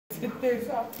Sit this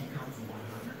up.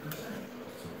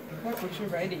 What was you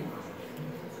writing?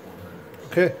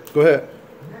 Okay, go ahead.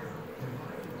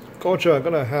 Culture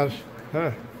gonna have,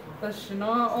 huh? 但是呢，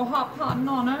我害怕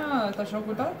呢呢，但是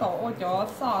我到到我叫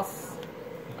sauce，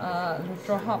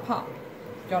就害怕，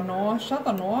叫呢啥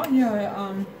的呢也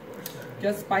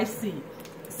叫 spicy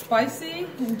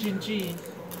进去，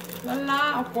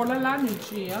啦，我啦进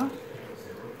去啊，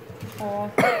哦，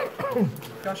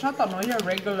叫啥的呢也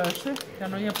regular 是，叫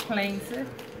呢也 plain 是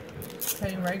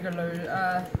，plain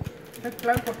regular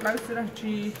cốt lâu是啦，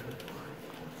去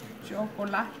我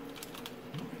啦。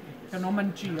cho nó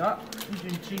mình chỉ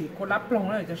có lắp lông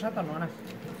này cho sát tao nó này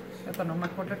cho tao nó mà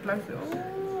có rất lâu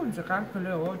giờ cá cứ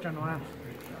leo cho nó này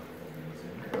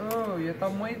giờ tao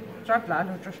mới ráp lại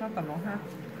rồi cho sát tao nó ha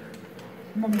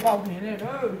mầm bầu thế này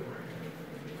đó.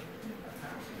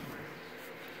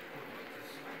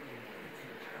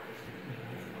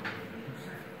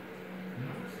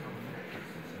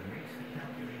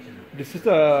 This is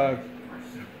a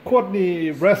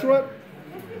Courtney restaurant.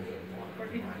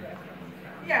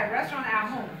 Yeah, restaurant at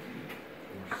home.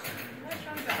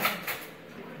 Restaurant at home.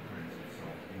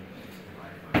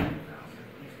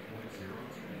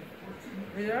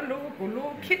 Yeah,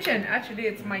 little kitchen. Actually,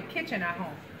 it's my kitchen at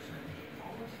home.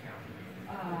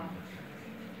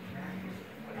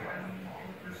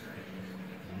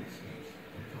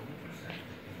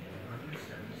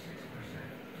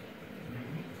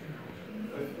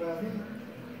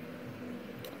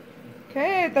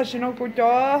 Okay, ta xin nó cũng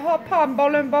cho hấp ham bao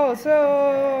lên bao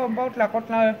sơ bao là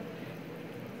cột là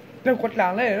được cột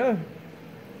là này rồi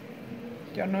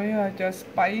cho nó cho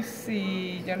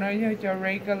spicy cho nó cho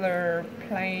regular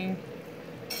plain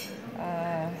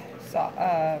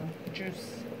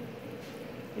juice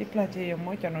ít là gì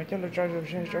mới cho nó cho là cho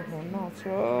nó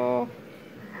số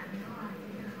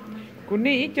cũng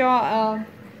đi cho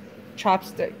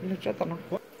chopstick cho tao nó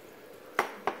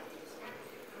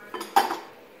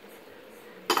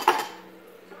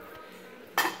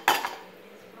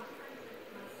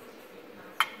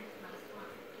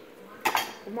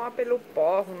mà bị lúc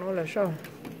bỏ không nó là sao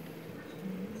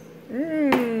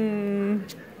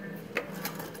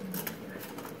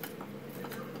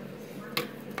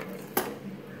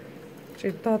chỉ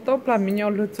tao tốt là mình nhau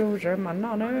lưu trú rồi mà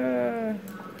nó nữa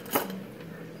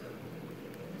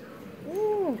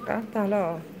cá ta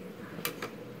là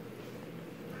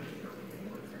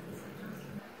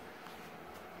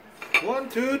One,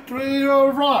 two, three,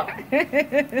 rock.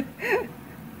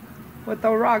 What the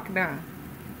rock nè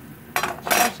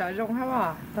sử dụng hả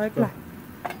bà? Tới là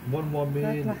One more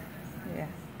minute. Yeah.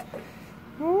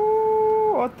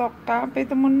 Ô, tao cá bây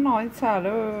tao muốn nói sao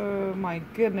đó, my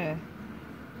goodness.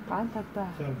 Bán thật ta.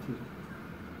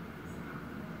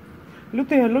 Lúc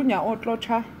nhà ốt lo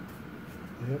try.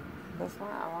 Yep. This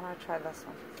one, I wanna try this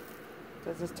one.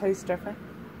 Does this taste different?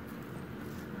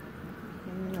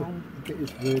 Okay,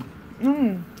 it's good.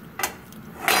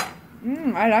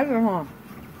 I like it, huh?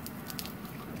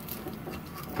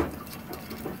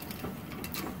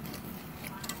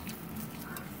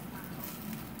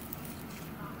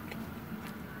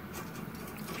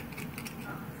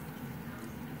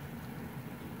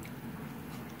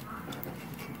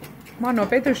 Mà nó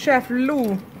bây giờ chef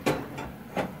Lu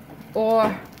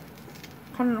or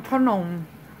con nồng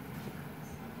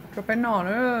cho bé nọ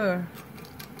nữa.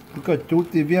 Có chút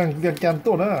thì viên chan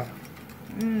tốt nữa.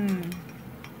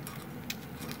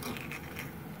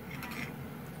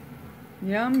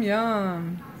 Yum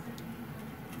yum.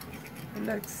 It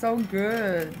looks so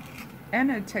good,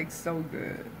 and it tastes so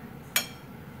good.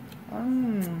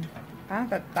 Cá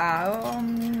tà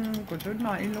của chú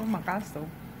nói luôn mà cá sấu.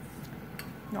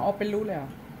 Nó ốp bên lúเลย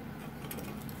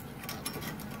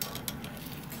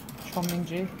cho mình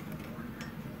chứ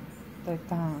tại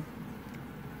ta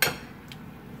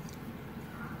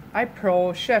ai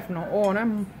pro chef nó ô nè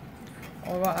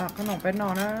ô cái nó bên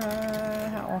nó nè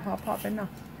ô họ bên nó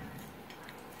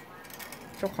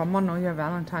cho khó món nó giờ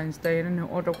Valentine's Day nên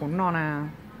ô cho cũng nó nè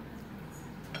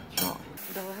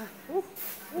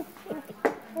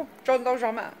trôn đâu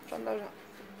rồi mà trôn đâu rồi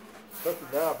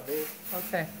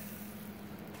ok.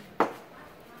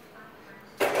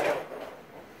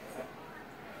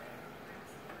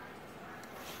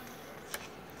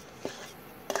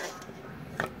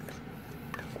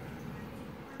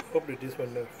 Probably this one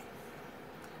left.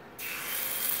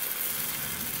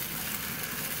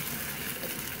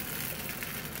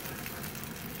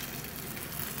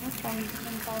 Con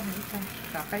hả con?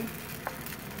 Cà cây.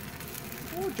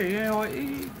 Chị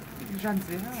ơi, rành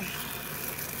gì hả?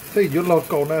 Thế giờ lo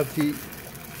cầu na thì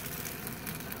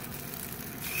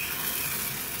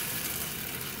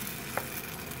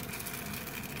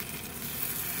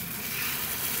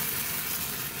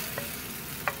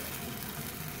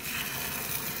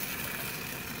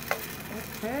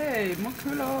Hey,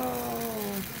 makula.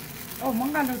 Oh,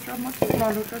 manga lo cho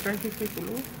makula lo cho cái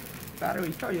culu. Taruh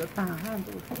itu ya tahan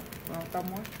tu.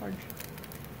 Kamu charge.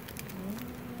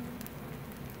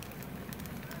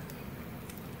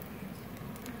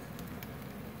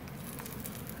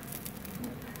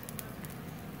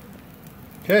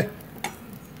 Okay.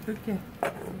 Okay.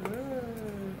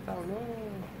 Tahu lo.